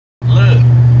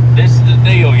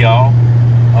y'all.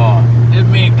 This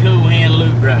me and Cool Hand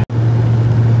Luke right.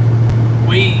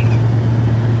 We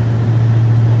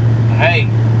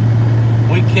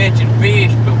catching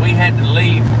fish, but we had to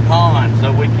leave the pond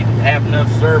so we could have enough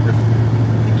service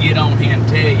to get on here and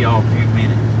tell y'all a few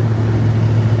minutes.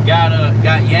 Got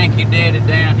Yankee Daddy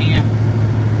down here,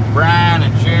 Brian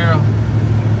and Cheryl.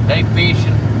 They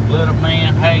fishing, little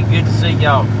man. Hey, good to see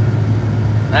y'all.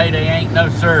 Hey, they ain't no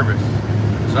service,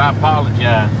 so I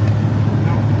apologize.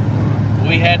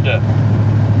 We had to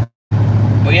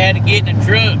get in the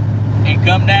truck and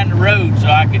come down the road so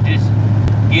I could just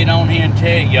get on here and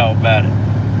tell y'all about it.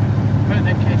 But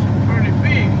they catching pretty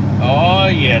fish. Oh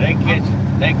yeah, they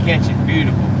catching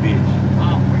beautiful fish.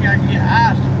 Oh, we gotta get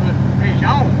ice to put the fish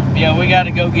on. Yeah, we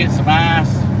gotta go get some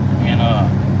ice and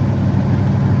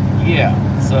yeah,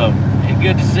 so it's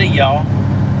good to see y'all.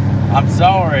 I'm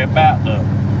sorry about the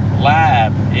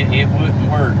live. It wouldn't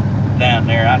work down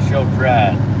there. I sure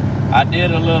tried. I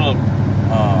did a little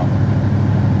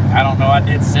I don't know, I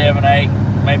did 7, 8,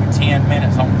 maybe 10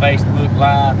 minutes on Facebook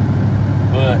Live,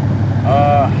 but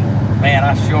man,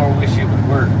 I sure wish it would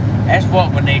work. That's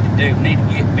what we need to do. We need to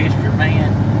get Mr.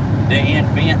 Man to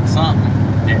invent something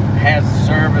that has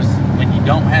service when you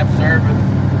don't have service.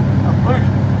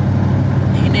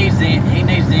 He needs to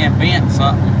invent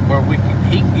something where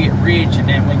he can get rich and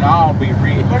then we can all be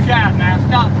rich. Look out now,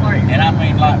 stop playing. And I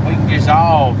mean, like, we can just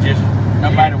no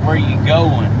matter where you're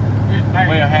going,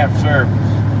 we'll have service.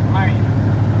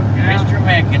 Mr.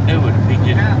 Man can do it if he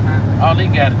just, all he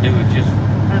got to do is just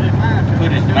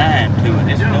put his mind to it.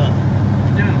 It's done.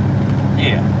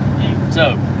 Yeah.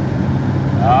 So,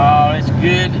 oh, it's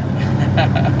good.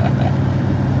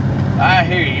 I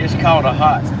hear you. It's called a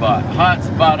hotspot.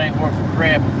 Hotspot ain't worth a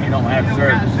crap if you don't have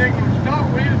service.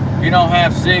 If you don't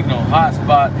have signal,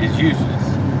 hotspot is useless.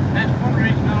 That's one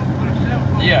reason I don't put a cell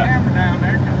phone camera down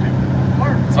there, because it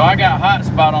works. So I got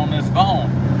hotspot on this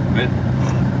phone, but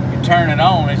you turn it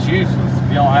on, it's useless if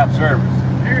you don't have service.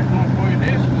 Here's one for you.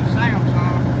 This is the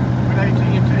Samsung with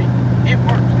AT&T. It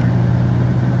works there.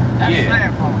 That's a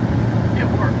cell phone. It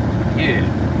works. Yeah.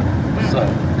 But so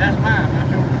that's mine. That's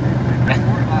yours. It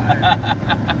don't work like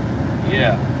that.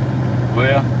 Yeah.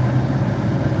 Well.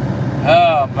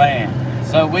 Oh man.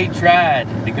 So we tried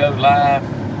to go live.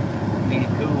 Me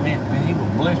and Cool Hand, man, he was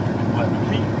blistering, wasn't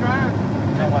he? He tried.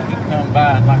 Like he come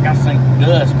by and like I seen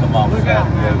dust come off the Look side out,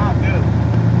 of the man, road. not good.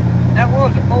 That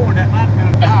was a board that might have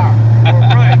been a tire or a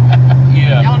brake.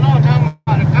 Yeah. Y'all know what I'm talking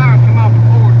about. The tires come off the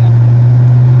board.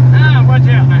 Nah, watch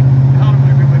out now. Call him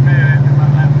if we mad at me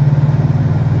about that.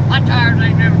 My tires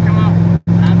ain't never come off.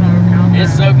 I know.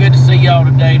 It's so good to see y'all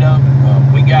today, though.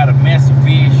 We got a mess of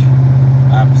fish.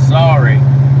 I'm sorry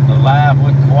the live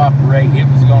wouldn't cooperate. It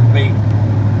was going to be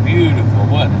beautiful,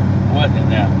 wasn't it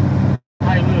now?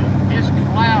 Hey, look, it's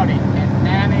cloudy at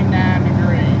 99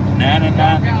 degrees. 99.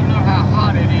 Y'all know how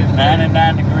hot it is.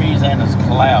 99 degrees and it's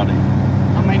cloudy.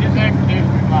 I mean, this air conditioning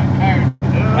is like carrying.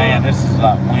 Man, this is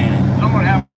like winning. Lord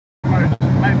have mercy.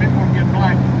 Maybe people get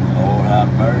blanket. Lord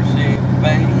have mercy,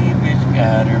 baby's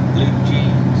got her blue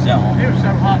jeans on. It was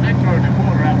so hot they threw the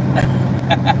water out.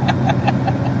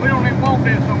 We don't even want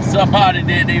this no more. Somebody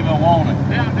didn't even want it.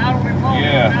 Yeah, I don't even want it.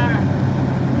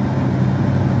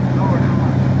 Lord have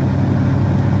mercy.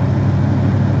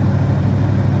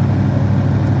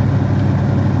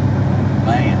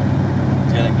 Man,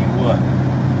 telling you what.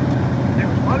 It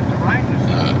was supposed to rain this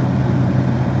summer.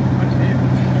 What's it?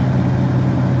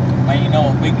 Man, you know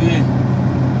what'd be good?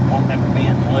 On them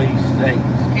Bentley States.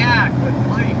 Yeah, I couldn't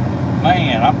believe it.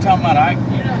 Man, I'm talking about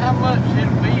You know how much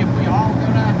it'll be if we all go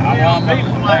down there?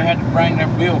 they had to bring their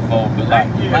billfold, but like,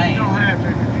 You man. don't have to.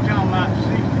 If you're talking about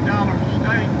 $60 a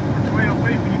steak for 12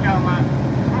 people, you're talking about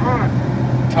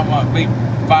Talking about it'd be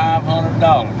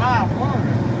 $500.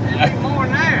 500. It'd be more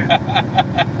than that.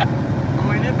 I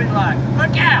mean, it'd be like,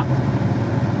 look out!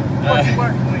 What's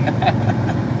working with you?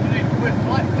 You need to quit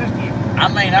playing. I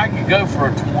mean, I could go for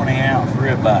a 20-ounce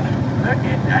ribeye. Look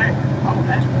at that. Oh,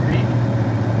 that's pretty.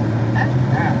 That's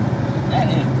nice. That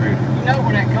is pretty. You know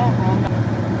where that come from?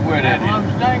 Where that Low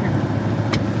is? stinger.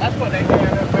 That's what they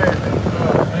had up there.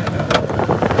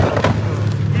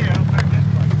 Yeah, up there this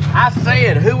way. I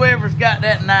said, whoever's got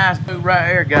that nice food right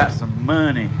there got some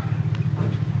money.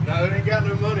 No, they ain't got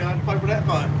no money. I have to pay for that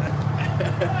fun.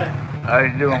 How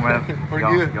you doing, man? Pretty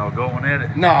good. Y'all going at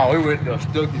it? No, we went to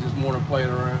Stuckey's this morning playing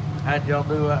around. How'd y'all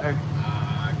do out there?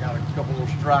 I got a couple little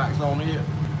strikes on it.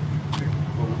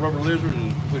 For the rubber lizard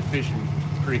and went fishing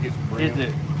crickets and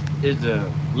brim. Is the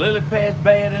lily pad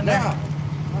bad in there? No.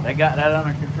 They got that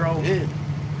under control? Yeah.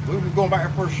 We was going back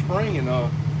there first spring and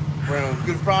around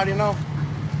Good Friday and all.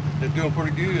 They're doing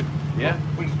pretty good. Yeah.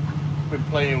 We just been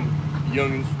playing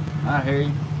youngins. I hear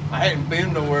you. I hadn't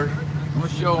been nowhere.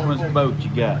 What's show them this boat you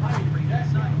got?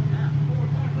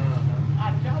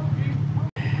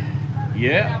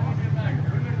 Yeah.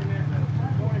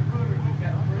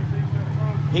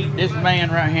 This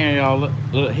man right here, y'all,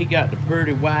 look, he got the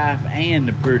pretty wife and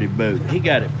the pretty boat. He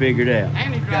got it figured out.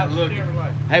 And he drives it every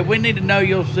way. Hey, we need to know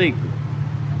your secret.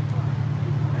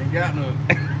 Ain't got none.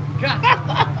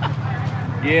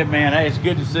 Yeah, man. Hey, it's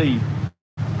good to see you.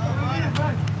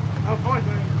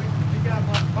 Unfortunately, he got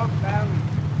my folks down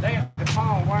and they at the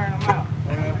pond wearing them out.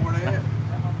 Where they at?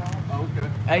 Oh, okay.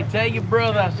 Hey, tell your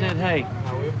brother I said, hey,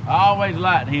 I will. I always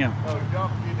liked him. Oh, y'all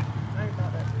get it. Ain't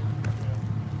about that.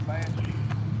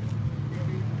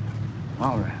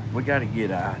 All right, we got to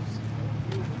get eyes.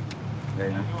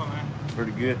 Yeah,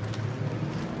 pretty good.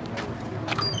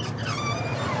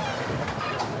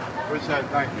 Which side,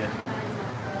 thank you.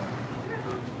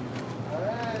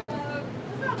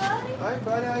 Hey,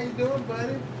 buddy, how you doing,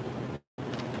 buddy?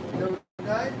 You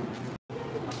okay?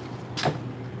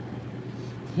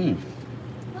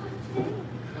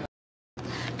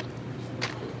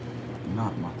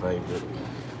 Not my favorite.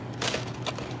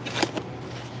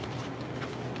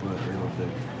 But it'll do.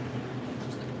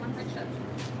 One picture.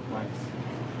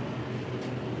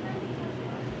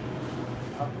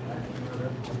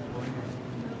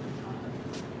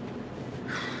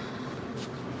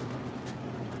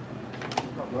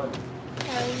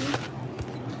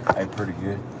 Hey, pretty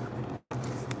good.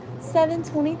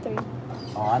 723.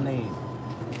 Oh, I need.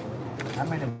 How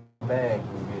many bags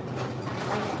we get?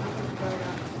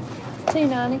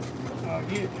 290. I'll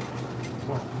get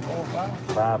 4 or 5.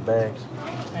 5 bags.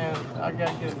 And I got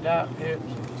to get a diet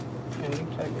pips and you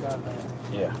take it out of there.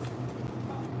 Yeah.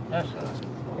 That's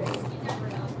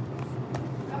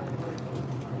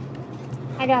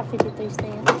I got 53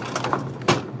 cents.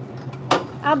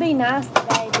 I'll be nice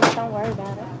today, just don't worry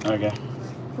about it. Okay.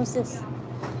 What's this?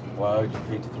 Well, I owed you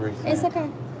 53 cents. It's okay.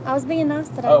 I was being nice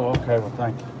today. Oh, okay. Well,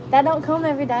 thank you. That don't come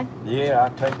every day. Yeah,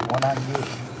 I'll take it when I can get it.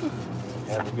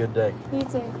 Have a good day. You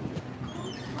too.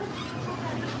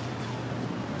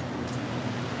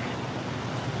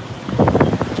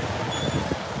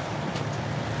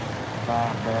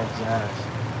 Five bags of ice.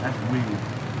 That's weird.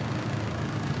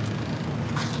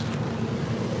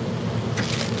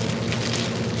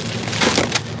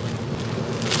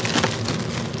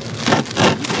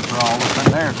 For all that's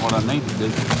in there is what I need to do.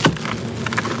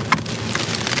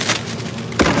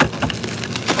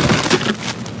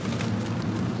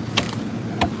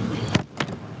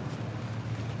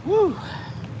 Woo!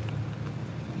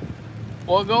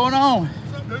 What going on?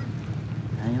 What's up, dude?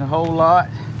 Ain't a whole lot.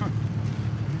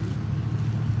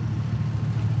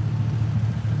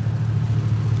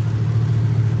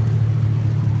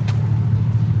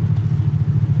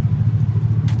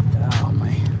 Oh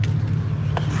man.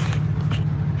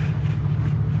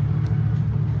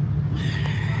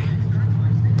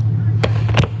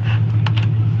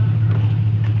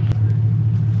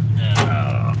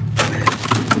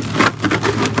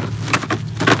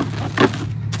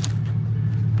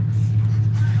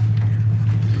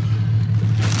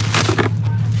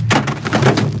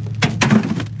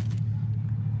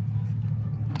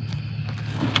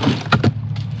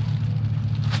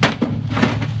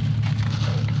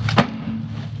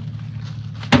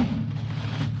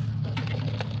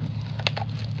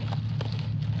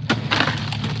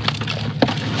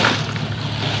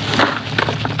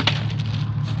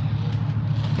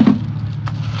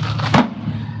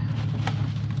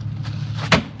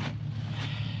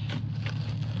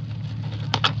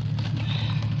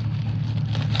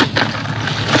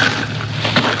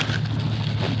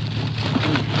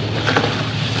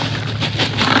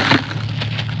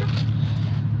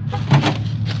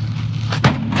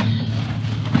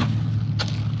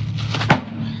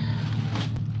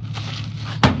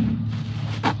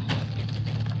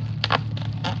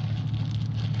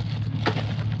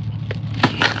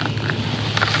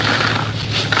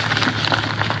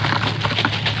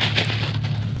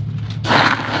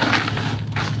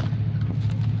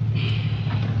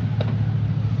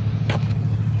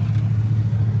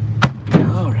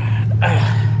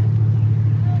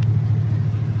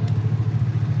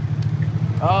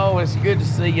 Oh, it's good to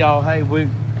see y'all. Hey, we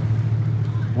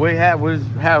was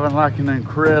having like an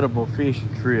incredible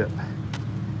fishing trip,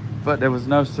 but there was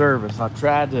no service. I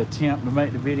tried to attempt to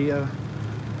make the video,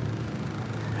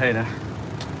 hey,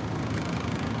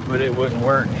 but it wouldn't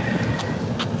work.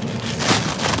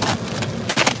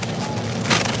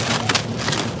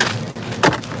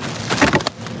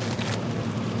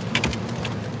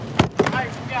 Hey,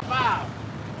 you got 5.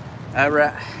 That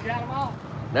right. You got them all?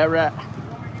 That right.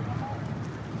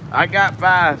 I got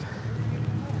 5.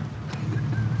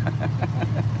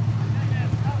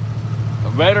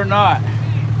 Better not.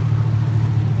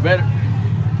 Better.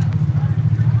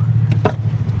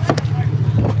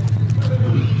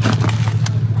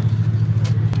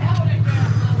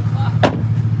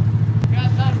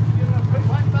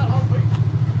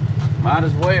 Might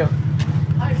as well.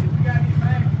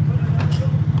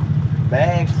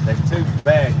 Bags? There's 2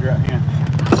 bags right here.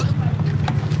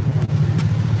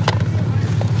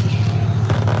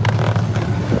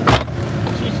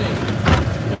 She said,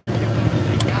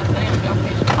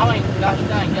 I ain't got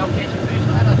dang, y'all catch a fish.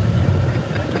 I don't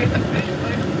catch a fish,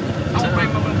 please. I'll bring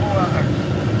my little boy out there.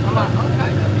 I'm like,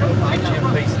 okay, that's cool. Get you a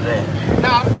piece of that. No,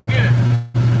 I'm good.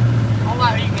 I'm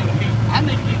like eating in the heat. I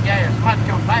need to get gas. I'm about to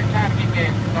come back trying to get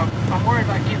gas. I'm worried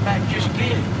about getting back just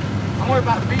get it. I'm worried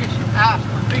about fishing, ice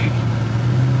for fish.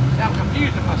 I'm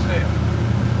confusing myself.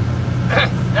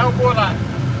 The old boy like,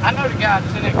 I know the guy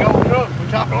that's in that gold truck. We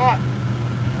talk a lot.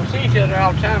 We see each other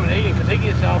all the time and eating because he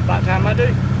gets off by the time I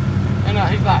do. And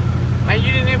he's like, man,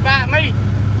 you didn't invite me.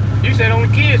 You said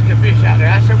only kids could fish out there.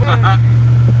 I said, well,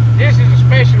 this is a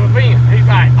special event. He's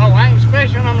like, oh, I ain't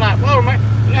special. And I'm like, whoa, man.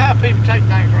 You know how people take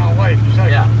things the wrong way. You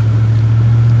say, yeah.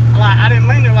 I'm like, I didn't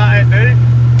mean it like that, dude.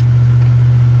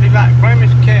 He's like, bring me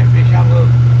some catfish. I love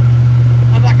it.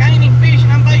 I was like, I ain't even fishing.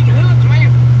 I'm baiting hooks,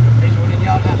 man. He said, well, then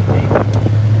y'all have to eat.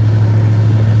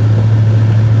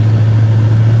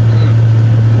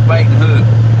 Bait and hook.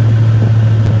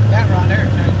 That right there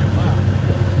changed your mind.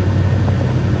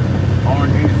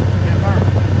 Orange juice. Yeah, burn.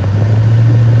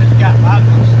 It's got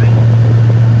vitamin C.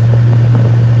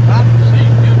 Vitamin C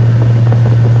is good.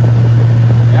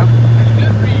 Yep. It's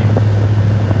good for you.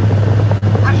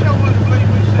 I sure wouldn't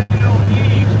believe we said no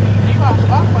eggs. He lost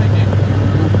a lot of weight, didn't he?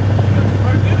 He looked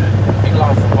pretty good. He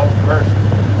lost the whole person.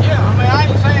 Yeah, I mean, I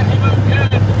ain't saying he looked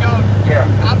good because Yeah.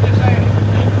 I'm just saying he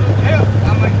looked healthy.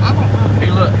 I mean, I don't know. He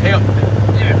looked healthy,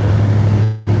 Yeah.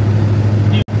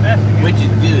 That's good. which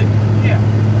is good. Yeah.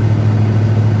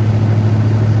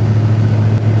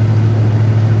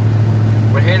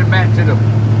 We're headed back to the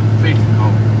fishing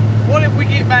hole. What if we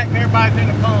get back and everybody's in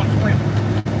the pond swimming?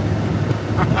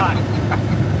 Right.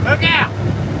 Look out!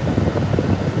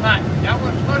 Right, y'all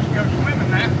weren't supposed to go swimming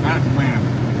now. Nice wind.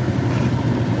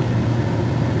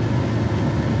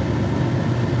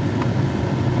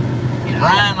 You know,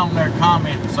 Brian on their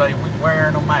comment say we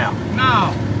wearing them out.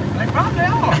 no, they probably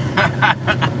are.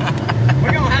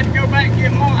 We're gonna have to go back and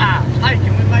get more ice. Hey,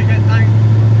 can we make that thing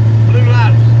blue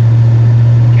lighters?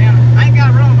 Can I ain't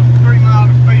got room for 3 miles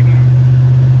of speed limit.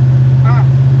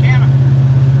 Can I?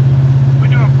 We're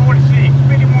doing 46,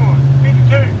 51,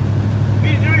 52,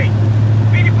 53,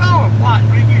 54. Watch,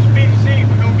 when it gets 56,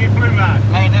 we're gonna get blue lights.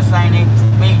 Man, this ain't even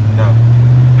speed though.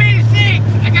 56!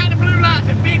 I got the blue lights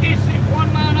at 56.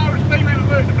 1 mile over speed limit,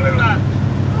 look, the blue lights.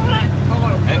 Hold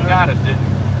on. It got us, didn't it?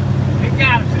 It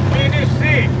got us at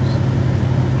 56.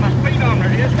 My speedometer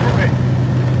is correct.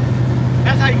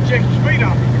 That's how you check the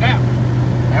speedometer. That one.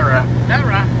 All right. That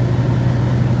right.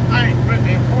 I ain't put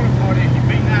the important part is you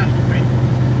be nice to people.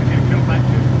 And they'll come back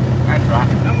to you. That's right.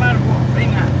 No matter what, be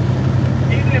nice.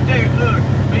 Even if they look,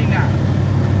 be nice.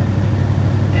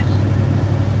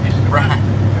 It's the Brian.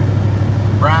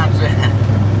 Brian said,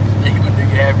 Stephen, do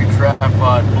you have your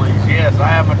tripod, please? Yes, I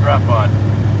have my tripod.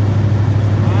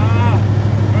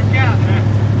 Look out now.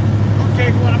 I'll tell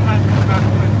you what I'm about to do about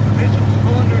doing. This was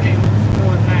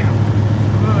 101 now.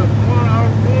 Look,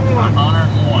 101.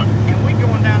 101. And we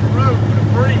going down the road with a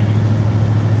breeze.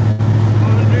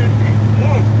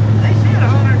 101. They said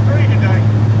 103 today.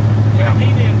 Yeah. He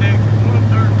didn't do it for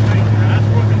 113. That's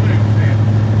what the news said.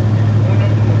 It's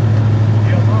 101.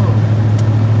 Yeah,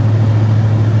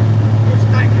 it's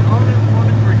taking 101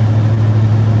 degrees.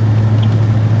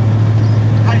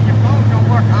 Hey, your phone's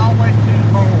gonna work all the way to the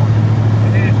board. And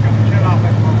then it's gonna shut off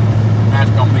that phone.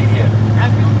 That's gonna be it.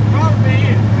 That's gonna probably be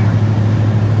it.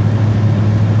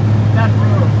 That's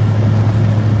rough.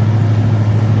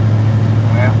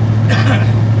 Well,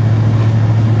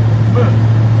 Look,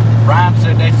 Brian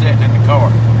said they sitting in the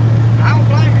car. I don't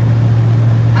blame him.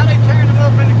 How they tearing it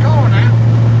up in the car now?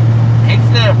 He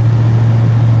said,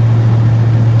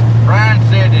 Brian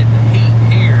said that the heat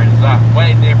here is like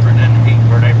way different than the heat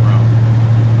where they from.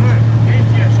 Look,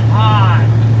 it's just hot.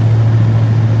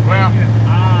 Well, It's just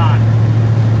hot.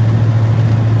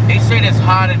 he said it's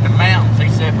hot in the mountains. He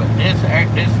said, but this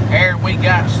air we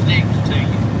got sticks to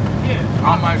you. Yeah.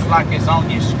 Almost like it's on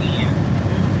your skin.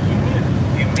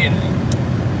 Humidity.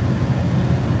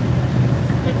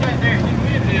 It's that there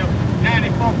humidity of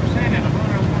 94% at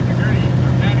 101 degrees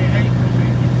or 98%.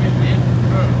 It's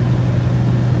rough.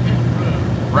 It's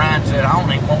rough. Brian said, I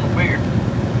don't even want a beer.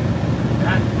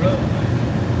 That's rough, man.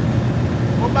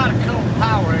 What about a cold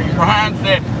power here. Brian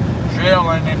said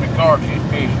shelling in the car, she's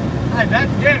fishing. Hey,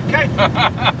 that's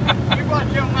dedication. You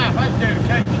watch your mouth, that's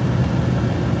dedication.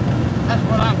 That's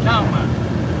what I'm talking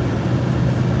about.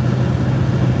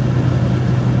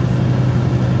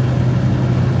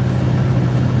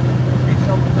 It's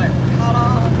over there.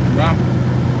 Right.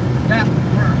 That was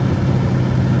first.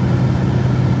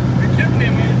 It took me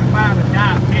a minute to find a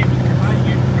dive Pepsi because I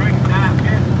used to drink dive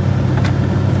Pepsi.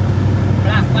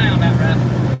 But I found that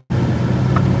right.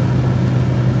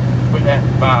 Put that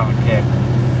in the bottom,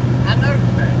 Captain. I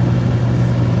noticed that.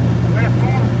 Left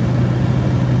corner.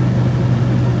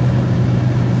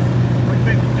 We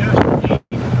picked the dust.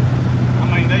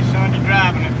 I mean, they Sunday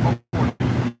driving at 40.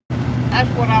 That's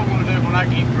what I want to do when I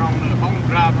get grown up. I want to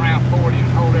drive around 40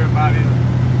 and hold everybody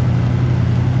up.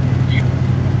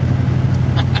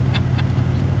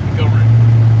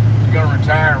 You gonna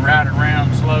retire and ride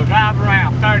around slow? Drive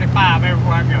around 35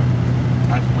 everywhere I go.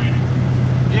 That's winning.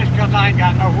 Just because I ain't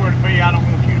got nowhere to be, I don't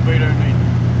want you to be there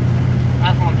neither.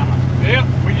 That's what I'm talking about. Yep,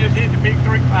 we just hit the big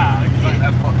 3-5.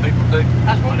 That's what people do.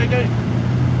 That's what they do.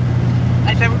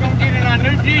 They say we're going to get in our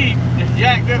new Jeep that's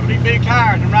jacked up with these big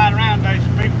tires and ride around today so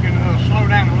people can slow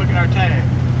down and look at our tag.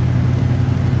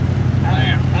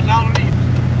 That's all it is.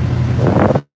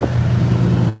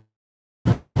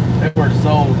 That's where the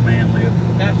soul man lives.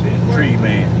 That's it. Tree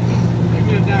man. They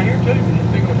live down here too, but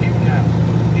it's big old huge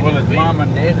house. Well, his mom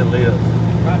and dad live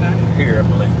Right down here. here, I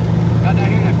believe. Right down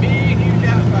here in that big, huge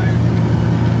house right here.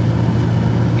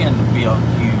 In the bill,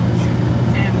 huge.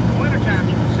 And in the wintertime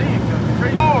you can see it because the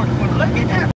tree doors, well, look at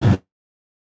that.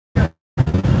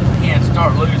 And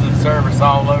start losing service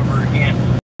all over again.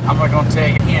 I'm not gonna tell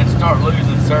you, and start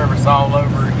losing service all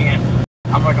over again.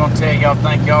 I'm not gonna tell y'all,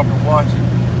 thank y'all for watching.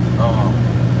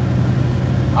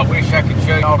 I wish I could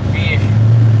show y'all the fish.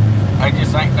 They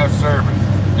just ain't no service.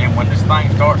 And when this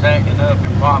thing starts acting up, it's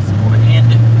impossible to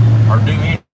end it or do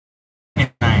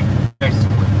anything,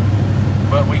 basically.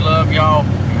 But we love y'all,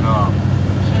 and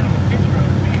Send them a picture of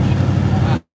the fish.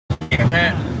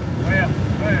 yeah.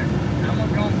 Well, I'm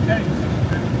gonna go and tell you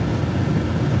something.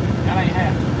 That ain't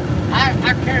happening. I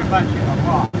care about you a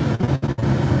lot.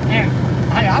 And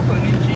hey, I put in